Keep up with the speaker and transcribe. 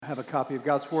have a copy of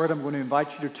God's Word, I'm going to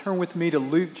invite you to turn with me to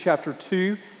Luke chapter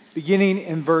 2, beginning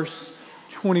in verse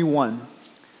 21.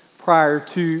 Prior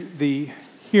to the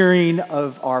hearing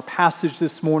of our passage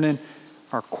this morning,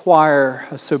 our choir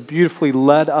has so beautifully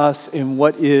led us in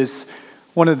what is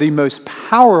one of the most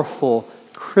powerful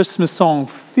Christmas songs,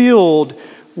 filled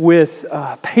with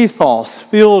pathos,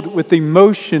 filled with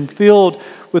emotion, filled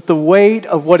with the weight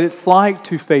of what it's like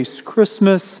to face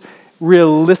Christmas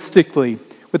realistically,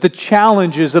 with the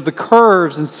challenges of the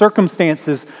curves and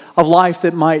circumstances of life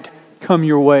that might come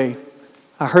your way.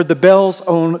 I heard the bells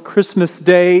on Christmas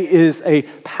Day is a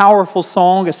powerful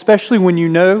song, especially when you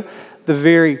know the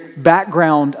very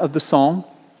background of the song.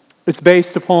 It's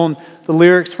based upon the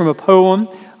lyrics from a poem,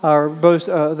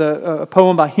 a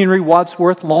poem by Henry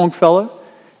Wadsworth Longfellow.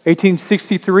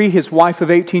 1863, his wife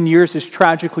of 18 years is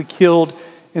tragically killed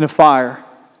in a fire.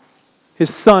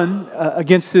 His son,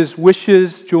 against his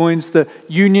wishes, joins the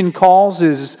Union cause,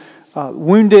 is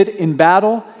wounded in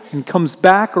battle, and comes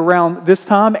back around this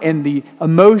time, and the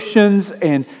emotions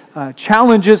and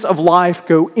challenges of life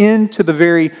go into the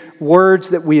very words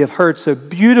that we have heard so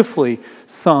beautifully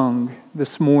sung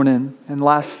this morning and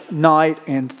last night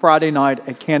and Friday night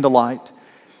at candlelight.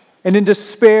 And in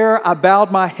despair I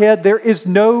bowed my head. There is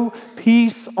no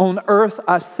peace on earth,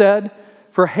 I said,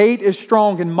 for hate is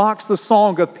strong and mocks the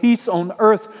song of peace on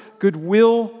earth,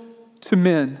 goodwill to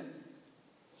men.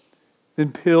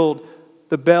 Then pealed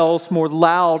the bells more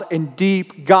loud and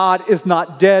deep. God is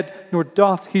not dead, nor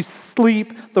doth he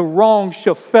sleep. The wrong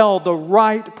shall fall, the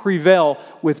right prevail.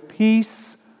 With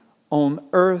peace on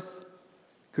earth,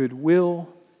 goodwill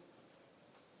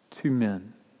to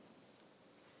men.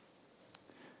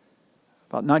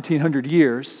 About 1900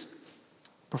 years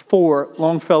before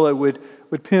Longfellow would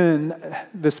pen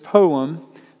this poem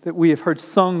that we have heard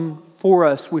sung for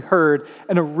us, we heard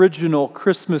an original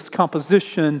Christmas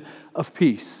composition of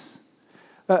peace.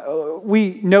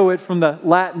 We know it from the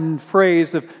Latin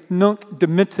phrase of Nunc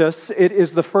Dimittis. It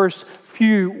is the first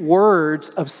few words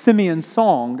of Simeon's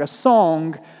song, a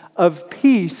song of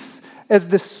peace as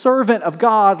the servant of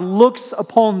God looks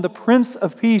upon the Prince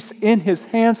of Peace in his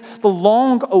hands, the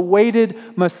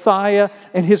long-awaited Messiah,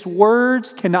 and his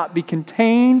words cannot be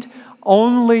contained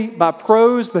only by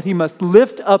prose, but he must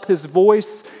lift up his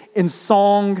voice in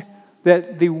song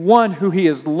that the one who he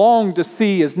has longed to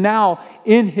see is now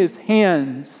in his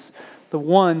hands, the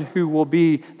one who will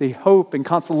be the hope and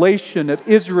consolation of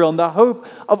Israel and the hope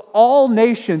of all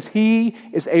nations. He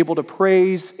is able to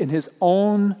praise in his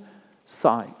own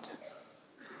sight.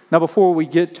 Now, before we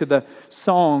get to the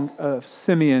song of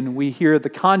Simeon, we hear the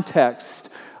context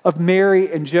of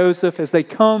Mary and Joseph as they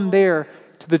come there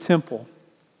to the temple.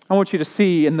 I want you to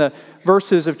see in the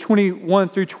verses of 21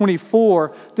 through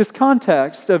 24 this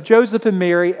context of Joseph and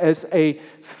Mary as a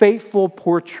faithful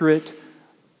portrait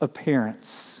of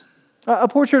parents. A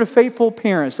portrait of faithful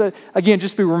parents. Again,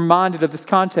 just be reminded of this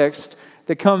context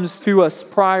that comes to us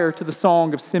prior to the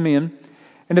song of Simeon.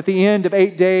 And at the end of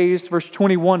 8 days, verse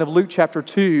 21 of Luke chapter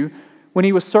 2, when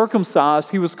he was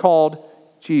circumcised, he was called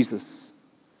Jesus,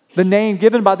 the name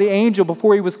given by the angel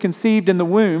before he was conceived in the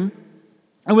womb.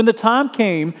 And when the time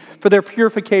came for their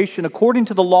purification, according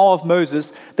to the law of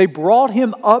Moses, they brought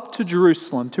him up to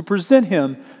Jerusalem to present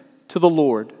him to the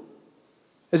Lord.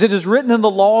 As it is written in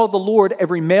the law of the Lord,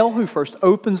 every male who first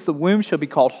opens the womb shall be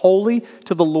called holy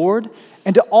to the Lord,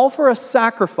 and to offer a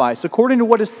sacrifice, according to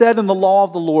what is said in the law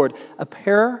of the Lord, a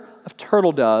pair of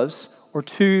turtle doves or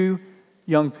 2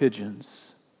 young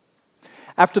pigeons.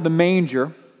 After the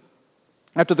manger,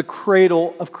 after the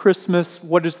cradle of Christmas,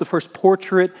 what is the first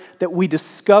portrait that we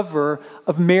discover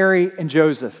of Mary and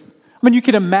Joseph? I mean, you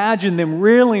can imagine them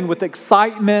reeling with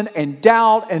excitement and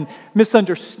doubt and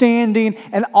misunderstanding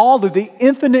and all of the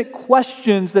infinite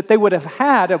questions that they would have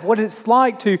had of what it's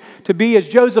like to be as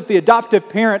Joseph, the adoptive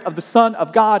parent of the Son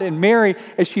of God, and Mary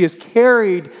as she has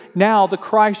carried now the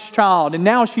Christ child. And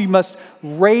now she must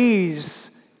raise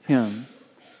him,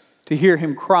 to hear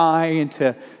him cry and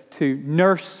to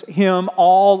nurse him,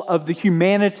 all of the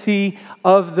humanity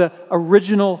of the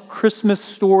original Christmas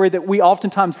story that we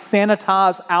oftentimes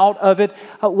sanitize out of it.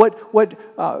 What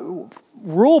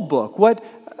rule book, what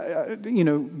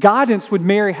guidance would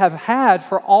Mary have had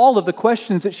for all of the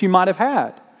questions that she might have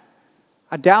had?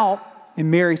 I doubt in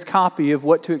Mary's copy of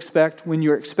what to expect when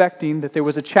you're expecting that there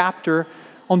was a chapter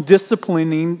on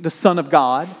disciplining the Son of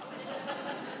God.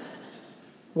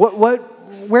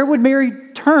 Where would Mary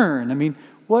turn? I mean,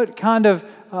 what kind of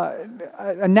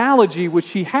analogy would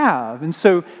she have? And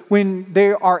so when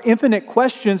there are infinite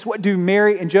questions, what do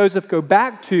Mary and Joseph go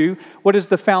back to? What is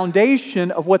the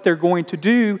foundation of what they're going to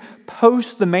do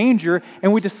post the manger?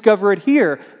 And we discover it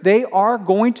here. They are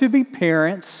going to be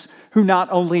parents who not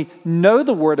only know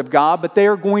the Word of God, but they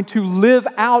are going to live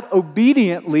out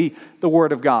obediently the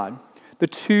Word of God. The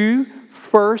two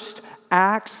first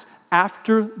acts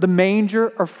after the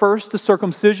manger are first the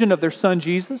circumcision of their son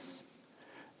Jesus.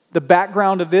 The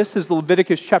background of this is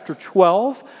Leviticus chapter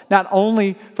 12, not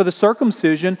only for the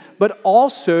circumcision, but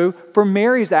also for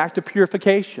Mary's act of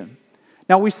purification.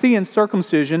 Now we see in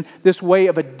circumcision this way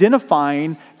of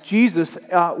identifying Jesus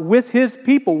with his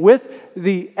people, with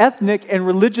the ethnic and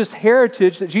religious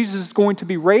heritage that Jesus is going to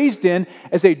be raised in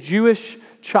as a Jewish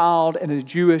child and a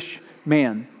Jewish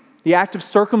man. The act of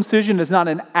circumcision is not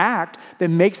an act that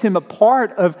makes him a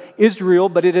part of Israel,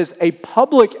 but it is a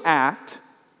public act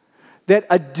that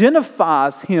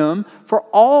identifies him for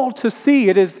all to see.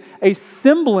 It is a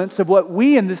semblance of what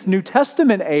we in this New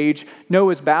Testament age know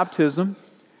as baptism.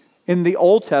 In the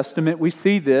Old Testament, we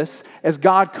see this as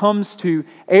God comes to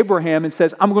Abraham and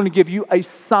says, I'm going to give you a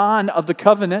sign of the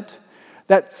covenant.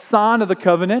 That sign of the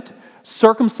covenant,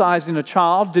 circumcising a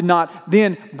child, did not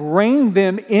then bring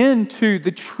them into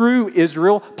the true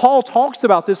Israel. Paul talks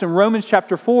about this in Romans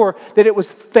chapter 4, that it was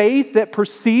faith that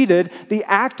preceded the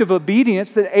act of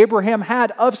obedience that Abraham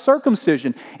had of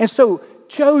circumcision. And so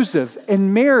Joseph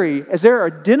and Mary, as they're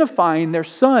identifying their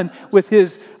son with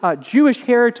his Jewish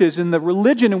heritage and the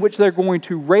religion in which they're going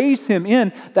to raise him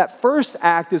in, that first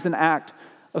act is an act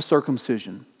of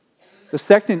circumcision. The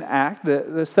second act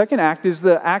is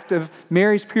the act of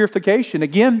Mary's purification.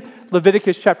 Again,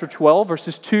 Leviticus chapter 12,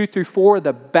 verses 2 through 4,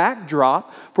 the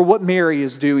backdrop for what Mary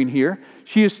is doing here.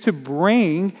 She is to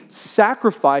bring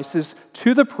sacrifices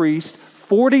to the priest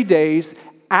 40 days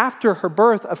after her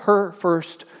birth of her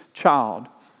first child.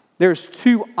 There's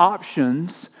two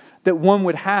options that one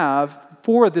would have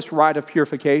for this rite of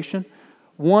purification.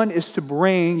 One is to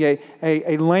bring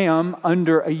a lamb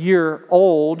under a year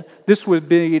old. This would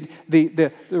be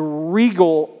the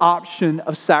regal option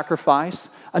of sacrifice.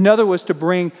 Another was to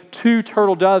bring 2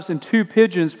 turtle doves and 2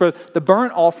 pigeons for the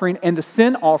burnt offering and the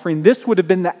sin offering. This would have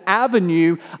been the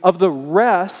avenue of the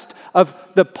rest of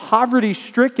the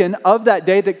poverty-stricken of that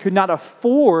day that could not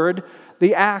afford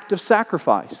the act of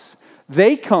sacrifice.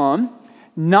 They come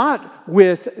not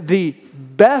with the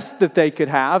best that they could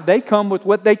have. They come with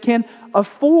what they can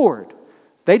afford.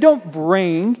 They don't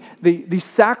bring the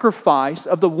sacrifice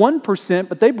of the 1%,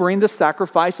 but they bring the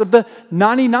sacrifice of the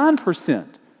 99%.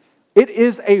 It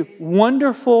is a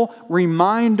wonderful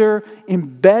reminder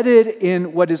embedded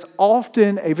in what is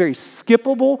often a very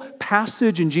skippable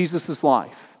passage in Jesus'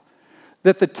 life,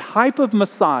 that the type of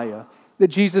Messiah that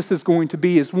Jesus is going to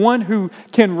be is one who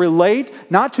can relate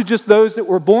not to just those that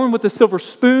were born with a silver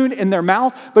spoon in their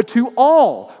mouth, but to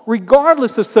all,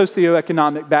 regardless of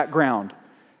socioeconomic background.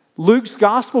 Luke's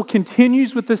gospel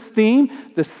continues with this theme.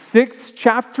 The 6th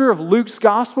chapter of Luke's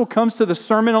gospel comes to the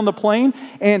Sermon on the Plain,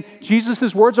 and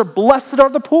Jesus' words are, "Blessed are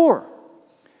the poor."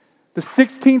 The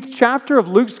 16th chapter of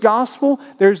Luke's gospel,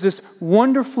 there's this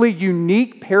wonderfully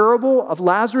unique parable of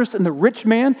Lazarus and the rich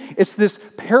man. It's this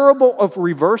parable of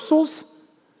reversals,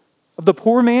 of the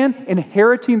poor man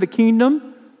inheriting the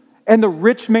kingdom and the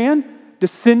rich man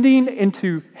descending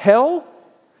into hell.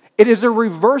 It is a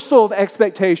reversal of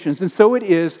expectations, and so it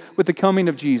is with the coming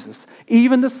of Jesus.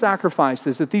 Even the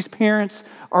sacrifices that these parents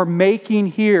are making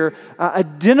here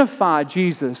identify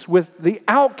Jesus with the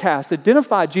outcast,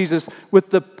 identify Jesus with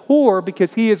the poor,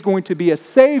 because he is going to be a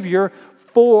savior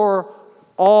for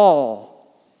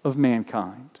all of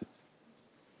mankind.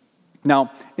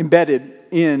 Now, embedded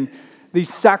in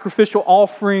these sacrificial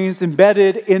offerings,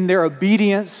 embedded in their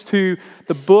obedience to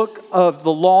the book of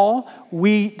the law,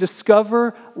 we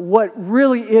discover what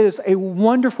really is a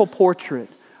wonderful portrait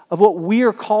of what we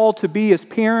are called to be as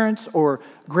parents or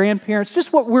grandparents,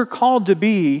 just what we're called to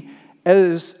be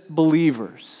as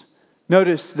believers.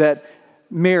 Notice that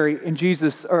Mary and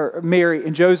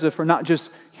Joseph are not just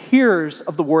hearers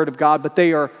of the Word of God, but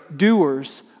they are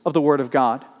doers of the Word of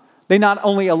God. They not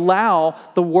only allow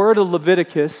the word of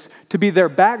Leviticus to be their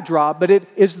backdrop, but it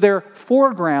is their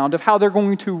foreground of how they're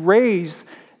going to raise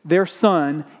their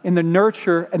son in the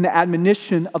nurture and the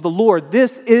admonition of the Lord.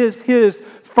 This is his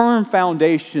firm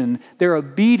foundation, their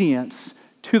obedience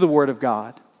to the Word of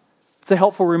God. It's a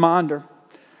helpful reminder,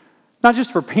 not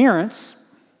just for parents,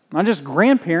 not just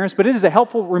grandparents, but it is a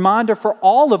helpful reminder for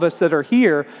all of us that are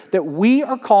here that we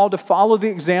are called to follow the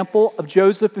example of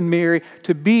Joseph and Mary,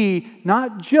 to be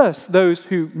not just those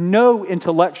who know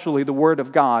intellectually the Word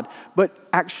of God, but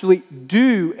actually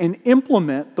do and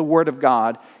implement the Word of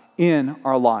God in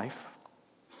our life.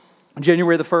 On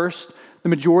January the 1st, the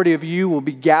majority of you will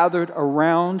be gathered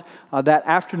around that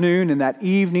afternoon and that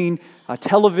evening.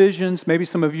 Televisions, maybe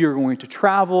some of you are going to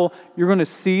travel. You're going to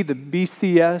see the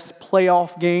BCS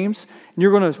playoff games. And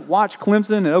you're going to watch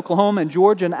Clemson and Oklahoma and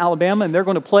Georgia and Alabama, and they're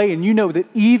going to play. And you know that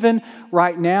even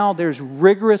right now, there's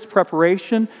rigorous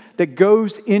preparation that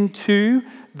goes into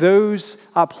those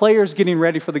players getting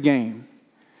ready for the game.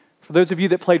 For those of you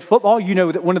that played football, you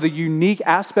know that one of the unique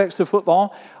aspects of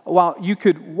football, while you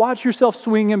could watch yourself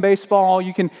swing in baseball,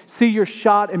 you can see your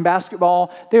shot in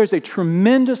basketball, there's a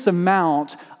tremendous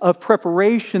amount of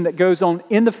preparation that goes on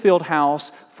in the field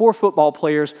house for football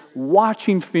players,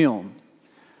 watching film,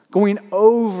 going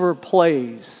over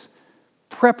plays,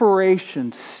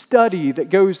 preparation, study that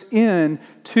goes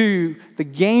into the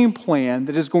game plan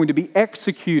that is going to be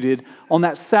executed on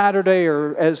that Saturday,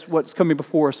 or as what's coming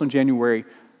before us on January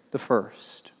the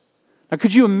 1st. Now,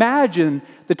 could you imagine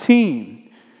the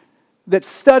team that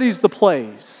studies the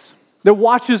plays, that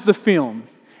watches the film,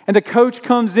 and the coach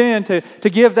comes in to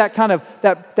give that kind of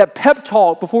that pep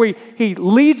talk before he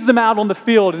leads them out on the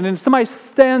field, and then somebody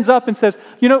stands up and says,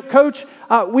 you know, Coach,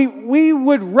 we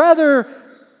would rather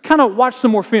kind of watch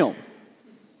some more film.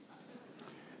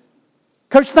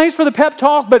 Coach, thanks for the pep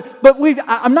talk, but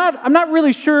I'm not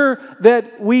really sure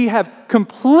that we have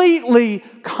completely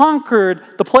conquered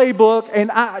the playbook,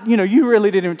 and you really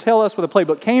didn't even tell us where the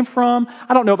playbook came from.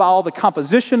 I don't know about all the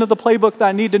composition of the playbook that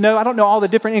I need to know. I don't know all the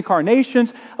different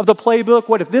incarnations of the playbook.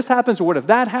 What if this happens or what if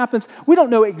that happens? We don't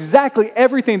know exactly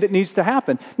everything that needs to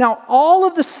happen. Now, all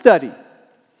of the study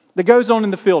that goes on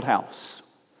in the field house,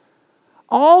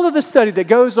 all of the study that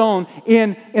goes on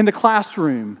in the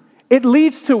classroom, it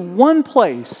leads to one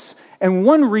place and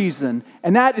one reason,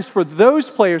 and that is for those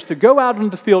players to go out on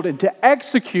the field and to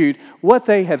execute what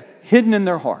they have hidden in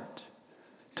their heart,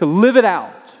 to live it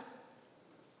out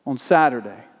on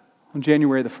Saturday, on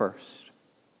January the 1st.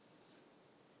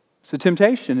 It's a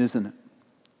temptation, isn't it?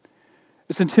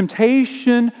 It's a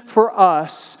temptation for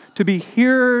us to be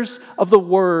hearers of the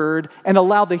word and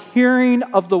allow the hearing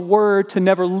of the word to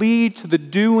never lead to the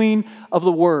doing of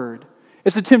the word.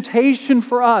 It's a temptation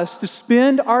for us to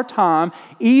spend our time,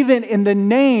 even in the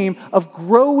name of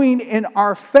growing in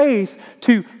our faith,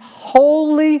 to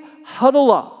wholly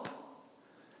huddle up,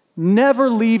 never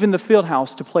leave in the field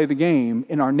house to play the game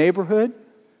in our neighborhood,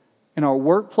 in our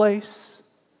workplace,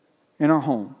 in our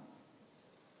home.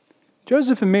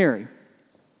 Joseph and Mary,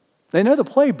 they know the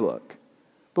playbook,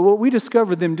 but what we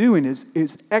discover them doing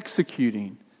is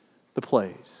executing the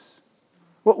plays.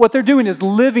 What they're doing is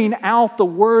living out the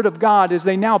Word of God as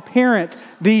they now parent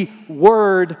the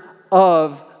Word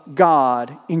of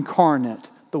God incarnate,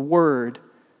 the Word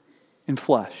in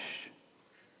flesh.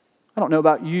 I don't know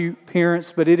about you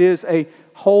parents, but it is a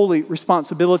holy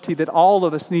responsibility that all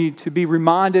of us need to be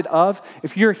reminded of.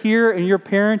 If you're here and you're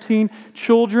parenting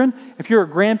children, if you're a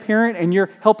grandparent and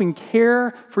you're helping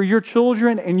care for your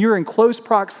children and you're in close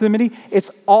proximity,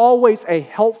 it's always a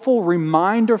helpful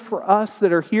reminder for us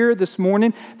that are here this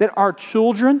morning that our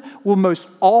children will most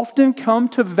often come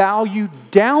to value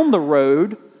down the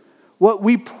road what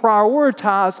we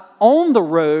prioritize on the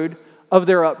road of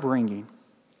their upbringing.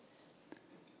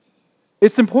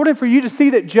 It's important for you to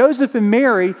see that Joseph and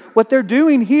Mary, what they're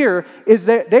doing here is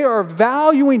that they are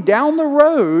valuing down the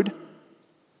road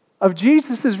of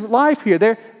Jesus' life here.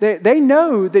 They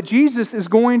know that Jesus is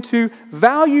going to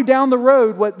value down the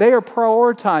road what they are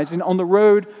prioritizing on the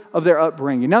road of their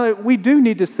upbringing. Now, we do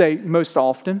need to say most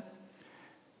often,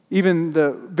 even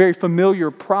the very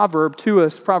familiar proverb to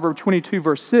us, Proverb 22,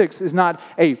 verse 6, is not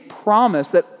a promise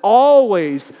that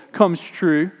always comes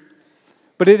true,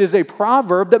 but it is a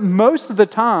proverb that most of the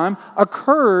time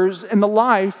occurs in the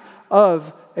life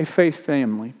of a faith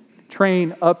family.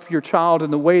 Train up your child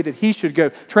in the way that he should go.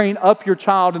 Train up your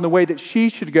child in the way that she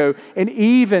should go. And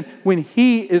even when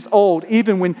he is old,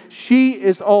 even when she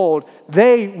is old,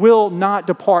 they will not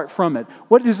depart from it.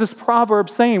 What is this proverb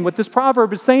saying? What this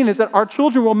proverb is saying is that our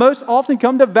children will most often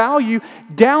come to value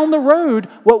down the road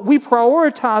what we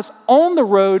prioritize on the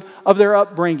road of their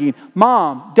upbringing.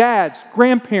 Mom, dads,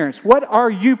 grandparents, what are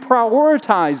you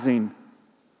prioritizing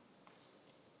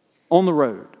on the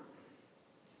road?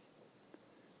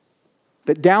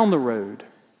 That down the road,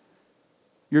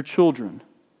 your children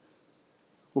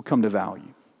will come to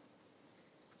value.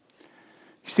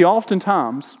 You see,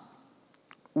 oftentimes,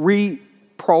 we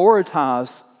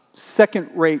prioritize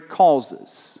second-rate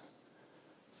causes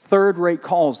third-rate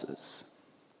causes.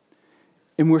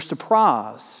 And we're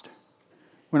surprised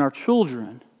when our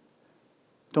children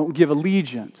don't give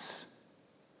allegiance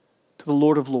to the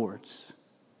Lord of Lords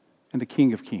and the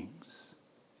King of Kings.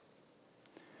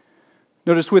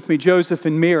 Notice with me Joseph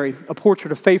and Mary, a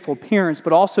portrait of faithful parents,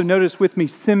 but also notice with me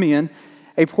Simeon,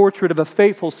 a portrait of a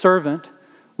faithful servant.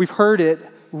 We've heard it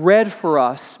read for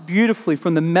us beautifully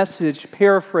from the Message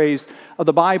paraphrase of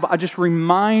the Bible. I just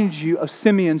remind you of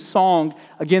Simeon's song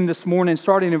again this morning,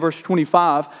 starting in verse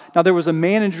 25. Now there was a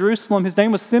man in Jerusalem, his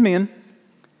name was Simeon,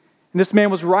 and this man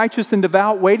was righteous and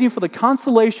devout, waiting for the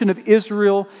consolation of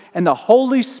Israel, and the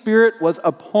Holy Spirit was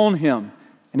upon him.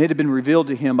 And it had been revealed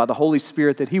to him by the Holy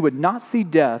Spirit that he would not see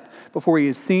death before he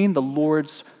had seen the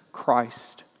Lord's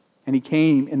Christ. And he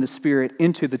came in the Spirit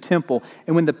into the temple.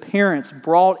 And when the parents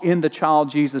brought in the child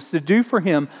Jesus to do for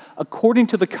him according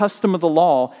to the custom of the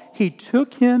law, he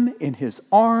took him in his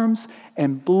arms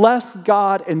and blessed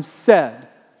God and said,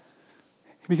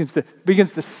 he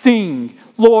begins to sing,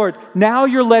 Lord, now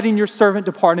you're letting your servant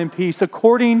depart in peace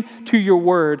according to your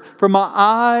word. For my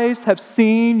eyes have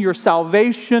seen your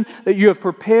salvation that you have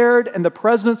prepared in the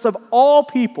presence of all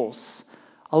peoples,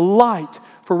 a light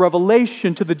for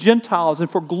revelation to the Gentiles and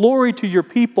for glory to your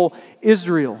people,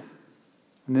 Israel.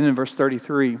 And then in verse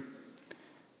 33,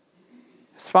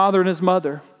 his father and his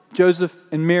mother, Joseph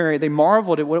and Mary, they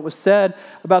marveled at what was said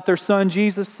about their son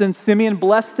Jesus. And Simeon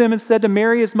blessed them and said to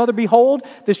Mary, his mother, behold,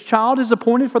 this child is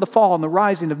appointed for the fall and the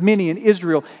rising of many in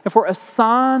Israel, and for a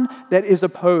sign that is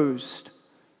opposed.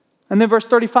 And then verse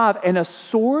 35, and a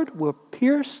sword will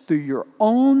pierce through your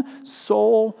own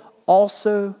soul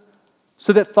also,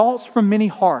 so that thoughts from many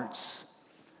hearts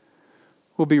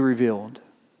will be revealed.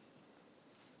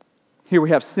 Here we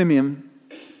have Simeon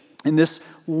in this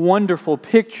wonderful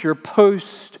picture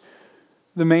post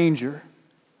the manger.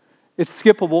 It's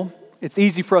skippable. It's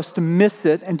easy for us to miss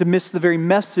it and to miss the very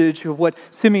message of what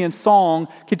Simeon's song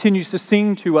continues to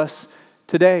sing to us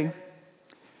today.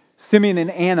 Simeon and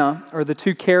Anna are the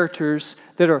two characters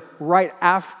that are right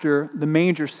after the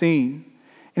manger scene.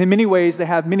 And in many ways, they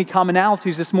have many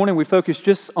commonalities. This morning, we focus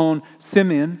just on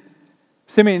Simeon.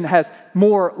 Simeon has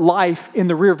more life in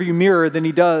the rearview mirror than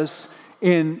he does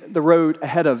in the road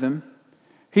ahead of him.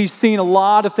 He's seen a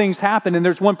lot of things happen, and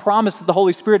there's one promise that the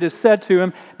Holy Spirit has said to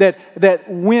him that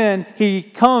when he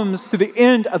comes to the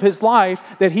end of his life,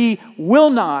 that he will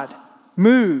not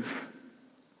move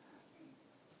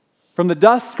from the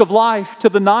dusk of life to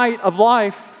the night of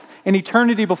life and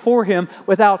eternity before him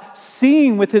without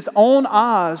seeing with his own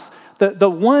eyes the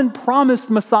one promised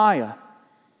Messiah.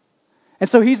 And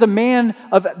so he's a man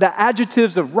of the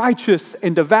adjectives of righteous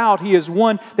and devout. He is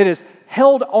one that has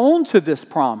held on to this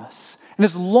promise and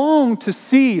has longed to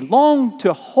see, longed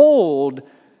to hold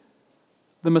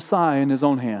the Messiah in his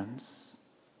own hands.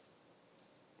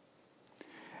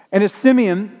 And as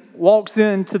Simeon walks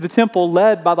into the temple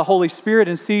led by the Holy Spirit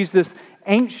and sees this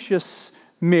anxious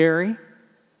Mary,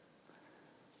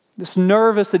 this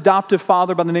nervous adoptive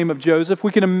father by the name of Joseph,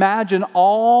 we can imagine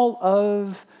all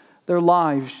of their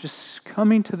lives just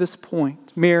coming to this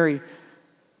point. Mary, a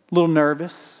little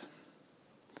nervous.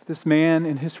 This man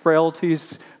in his frailty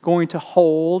is going to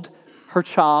hold her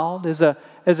child as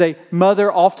a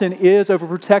mother often is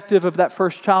overprotective of that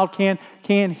first child.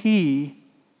 Can he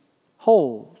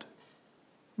hold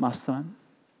my son?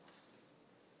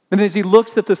 And as he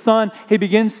looks at the son, he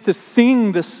begins to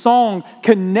sing this song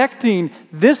connecting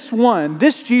this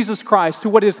Jesus Christ, to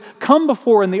what has come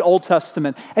before in the Old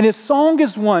Testament. And his song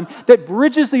is one that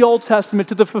bridges the Old Testament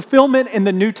to the fulfillment in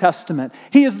the New Testament.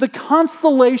 He is the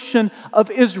consolation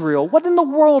of Israel. What in the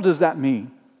world does that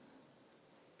mean?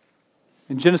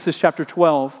 In Genesis chapter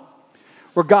 12,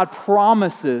 where God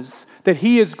promises that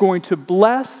he is going to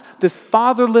bless this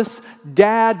fatherless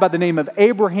dad by the name of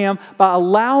Abraham by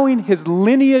allowing his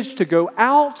lineage to go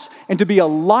out and to be a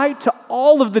light to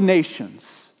all of the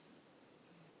nations.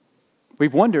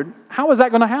 We've wondered, how is that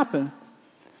going to happen?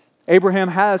 Abraham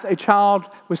has a child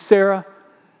with Sarah.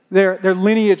 Their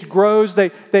lineage grows.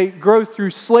 They grow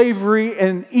through slavery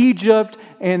in Egypt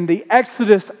and the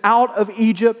exodus out of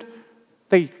Egypt.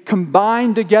 They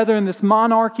combine together in this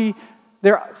monarchy.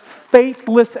 They're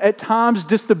faithless at times,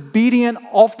 disobedient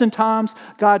oftentimes.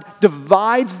 God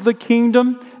divides the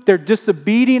kingdom. They're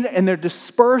disobedient and they're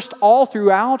dispersed all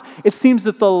throughout. It seems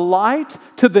that the light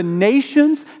to the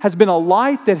nations has been a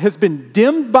light that has been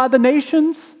dimmed by the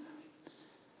nations.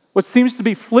 What seems to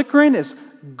be flickering is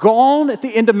gone at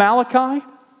the end of Malachi.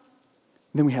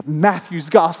 And then we have Matthew's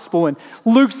gospel and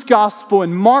Luke's gospel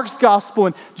and Mark's gospel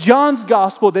and John's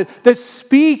gospel that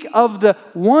speak of the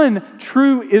one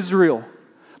true Israel,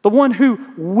 the one who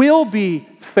will be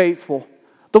faithful,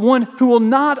 The one who will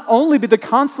not only be the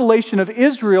consolation of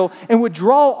Israel and would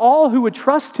draw all who would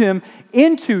trust him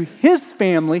into his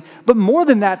family, but more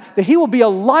than that, that he will be a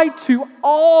light to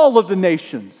all of the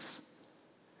nations.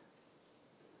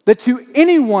 That to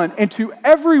anyone and to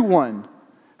everyone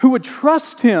who would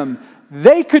trust him,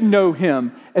 they could know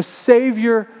him as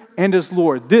Savior and as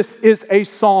Lord. This is a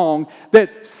song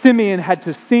that Simeon had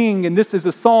to sing, and this is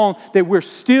a song that we're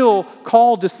still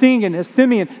called to sing. And as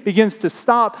Simeon begins to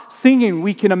stop singing,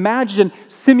 we can imagine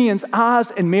Simeon's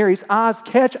eyes and Mary's eyes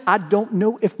catch. I don't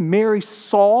know if Mary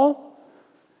saw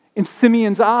in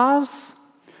Simeon's eyes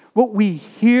what we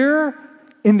hear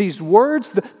in these words,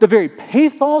 the very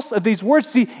pathos of these words.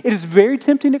 See, it is very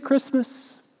tempting at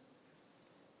Christmas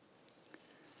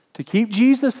to keep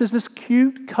Jesus as this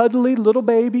cute, cuddly little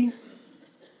baby.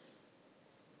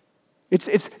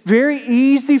 It's very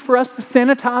easy for us to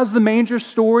sanitize the manger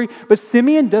story, but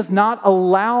Simeon does not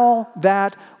allow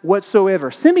that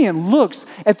whatsoever. Simeon looks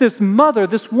at this mother,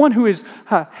 this one who has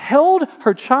held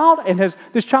her child, and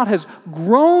this child has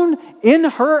grown in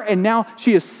her, and now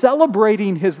she is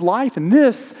celebrating his life. And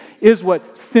this is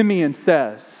what Simeon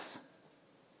says.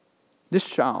 This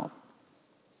child,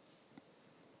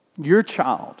 your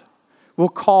child, will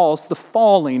cause the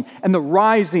falling and the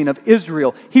rising of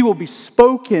Israel. He will be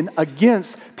spoken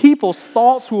against. People's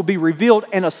thoughts will be revealed,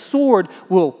 and a sword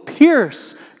will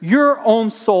pierce your own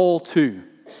soul too.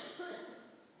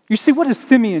 You see, what is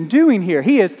Simeon doing here?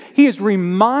 He is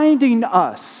reminding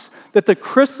us that the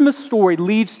Christmas story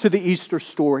leads to the Easter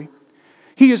story.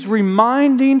 He is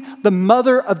reminding the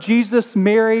mother of Jesus,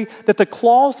 Mary, that the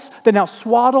cloths that now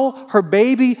swaddle her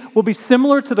baby will be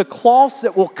similar to the cloths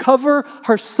that will cover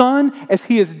her son as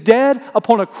he is dead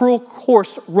upon a cruel,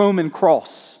 coarse Roman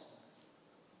cross.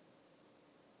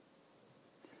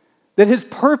 That his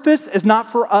purpose is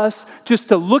not for us just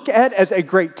to look at as a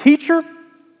great teacher.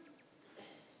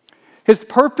 His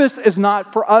purpose is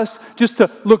not for us just to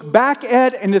look back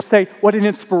at and to say, what an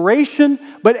inspiration.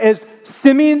 But as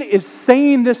Simeon is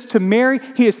saying this to Mary,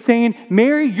 he is saying,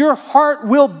 Mary, your heart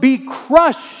will be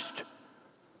crushed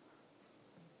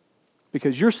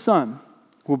because your son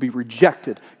will be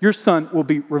rejected. Your son will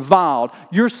be reviled.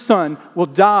 Your son will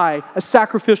die a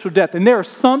sacrificial death. And there are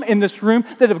some in this room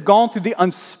that have gone through the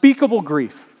unspeakable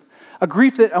grief. A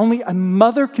grief that only a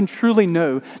mother can truly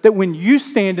know, that when you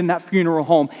stand in that funeral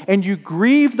home and you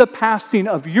grieve the passing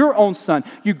of your own son,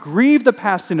 you grieve the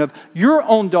passing of your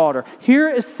own daughter, here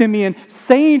is Simeon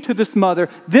saying to this mother,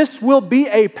 this will be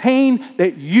a pain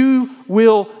that you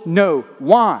will know.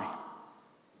 Why?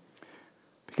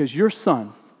 Because your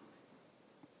son,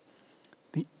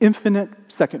 the infinite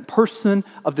second person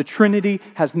of the Trinity,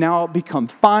 has now become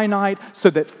finite so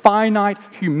that finite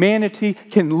humanity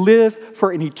can live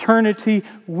for an eternity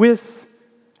with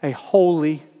a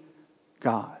holy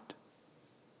God.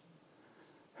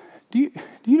 Do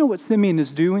you know what Simeon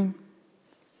is doing?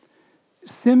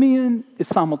 Simeon is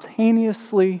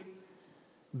simultaneously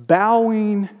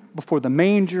bowing before the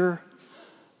manger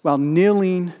while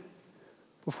kneeling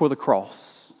before the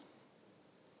cross.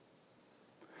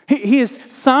 He is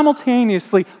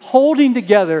simultaneously holding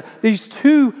together these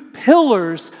two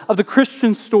pillars of the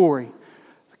Christian story.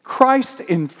 Christ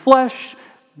in flesh,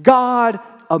 God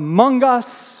among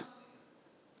us,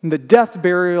 and the death,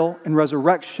 burial, and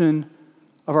resurrection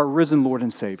of our risen Lord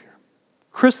and Savior.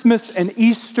 Christmas and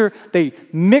Easter, they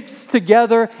mix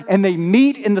together and they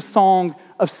meet in the song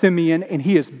of Simeon, and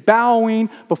he is bowing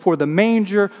before the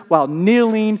manger while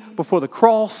kneeling before the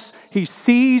cross. He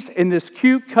sees in this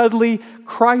cute, cuddly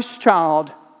Christ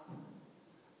child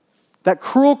that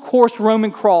cruel, coarse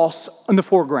Roman cross in the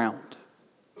foreground.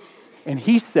 And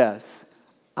he says,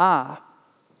 I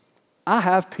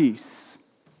have peace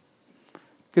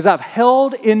because I've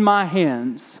held in my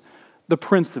hands the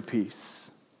Prince of Peace.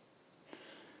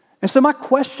 And so my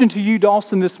question to you,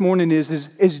 Dawson, this morning is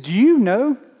do you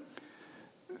know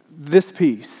this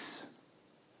peace?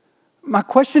 My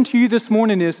question to you this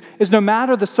morning is no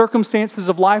matter the circumstances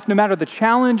of life, no matter the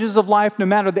challenges of life, no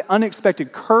matter the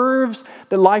unexpected curves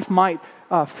that life might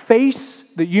face,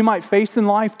 that you might face in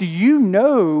life, do you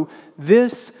know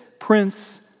this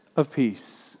Prince of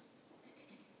Peace?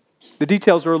 The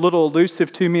details are a little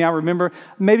elusive to me. I remember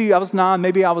maybe I was 9,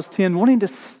 maybe I was 10, wanting to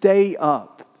stay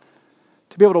up,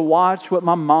 to be able to watch what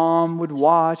my mom would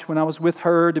watch when I was with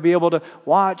her, to be able to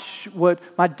watch what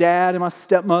my dad and my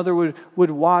stepmother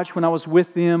would watch when I was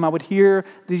with them. I would hear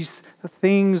these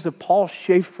things of Paul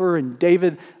Schaefer and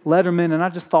David Letterman, and I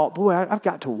just thought, boy, I've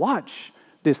got to watch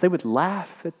this. They would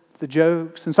laugh at the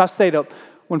jokes. And so I stayed up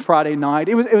one Friday night.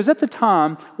 It was at the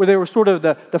time where they were sort of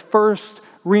the first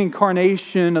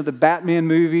reincarnation of the Batman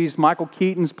movies. Michael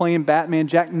Keaton's playing Batman.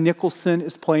 Jack Nicholson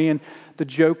is playing the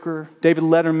Joker. David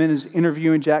Letterman is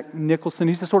interviewing Jack Nicholson.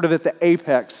 He's sort of at the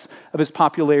apex of his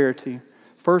popularity.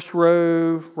 First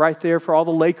row, right there for all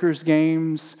the Lakers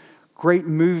games. Great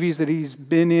movies that he's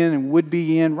been in and would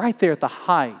be in, right there at the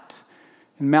height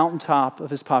and mountaintop of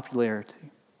his popularity.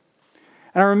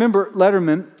 And I remember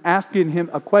Letterman asking him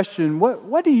a question,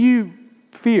 what do you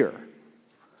fear?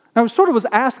 I sort of was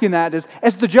asking that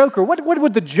as the Joker, what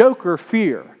would the Joker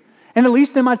fear? And at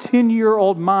least in my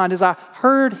 10-year-old mind, as I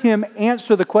heard him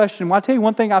answer the question, well, I'll tell you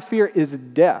one thing I fear is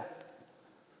death.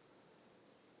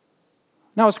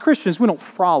 Now, as Christians, we don't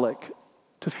frolic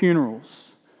to funerals.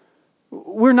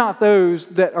 We're not those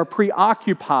that are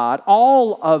preoccupied.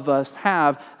 All of us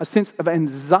have a sense of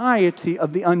anxiety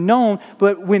of the unknown.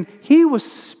 But when he was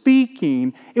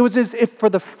speaking, it was as if for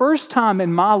the first time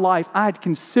in my life, I had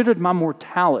considered my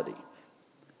mortality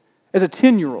as a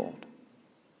 10-year-old.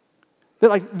 That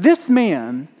like this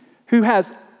man who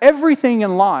has everything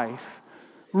in life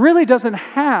really doesn't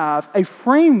have a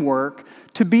framework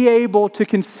to be able to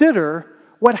consider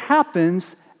what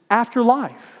happens after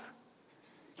life.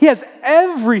 He has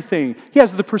everything. He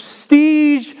has the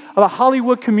prestige of a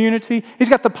Hollywood community. He's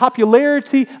got the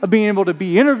popularity of being able to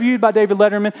be interviewed by David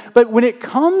Letterman. But when it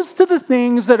comes to the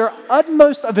things that are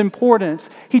utmost of importance,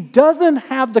 he doesn't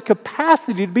have the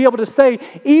capacity to be able to say,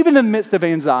 even in the midst of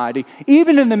anxiety,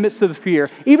 even in the midst of the fear,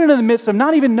 even in the midst of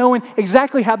not even knowing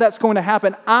exactly how that's going to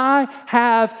happen, I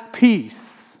have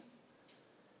peace.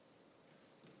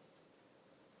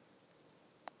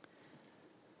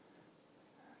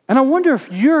 And I wonder if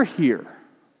you're here.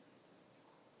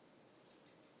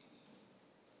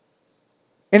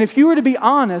 And if you were to be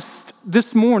honest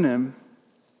this morning,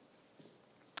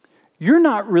 you're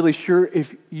not really sure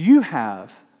if you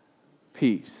have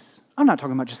peace. I'm not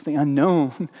talking about just the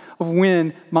unknown of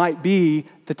when might be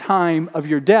the time of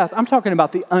your death. I'm talking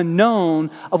about the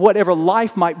unknown of whatever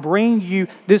life might bring you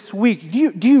this week.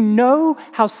 Do you know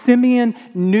how Simeon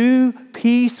knew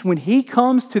peace when he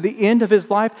comes to the end of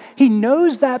his life? He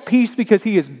knows that peace because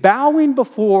he is bowing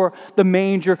before the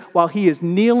manger while he is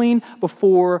kneeling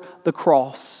before the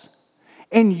cross.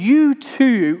 And you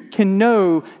too can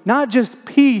know not just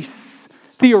peace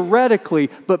theoretically,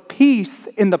 but peace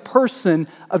in the person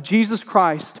of Jesus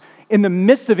Christ in the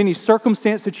midst of any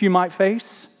circumstance that you might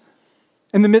face,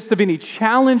 in the midst of any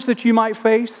challenge that you might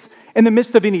face, in the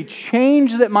midst of any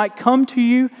change that might come to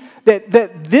you, that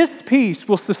this peace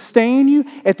will sustain you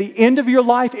at the end of your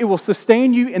life. It will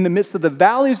sustain you in the midst of the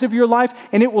valleys of your life,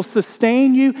 and it will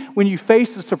sustain you when you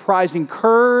face the surprising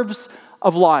curves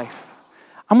of life.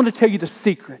 I'm going to tell you the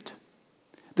secret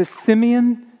that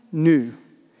Simeon knew.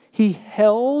 He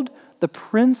held the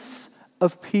Prince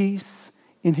of Peace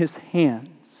in his hands.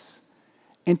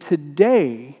 And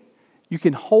today, you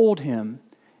can hold him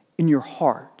in your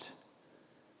heart.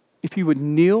 If you would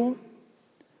kneel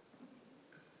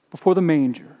before the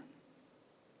manger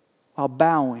while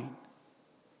bowing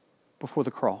before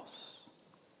the cross.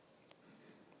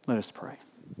 Let us pray.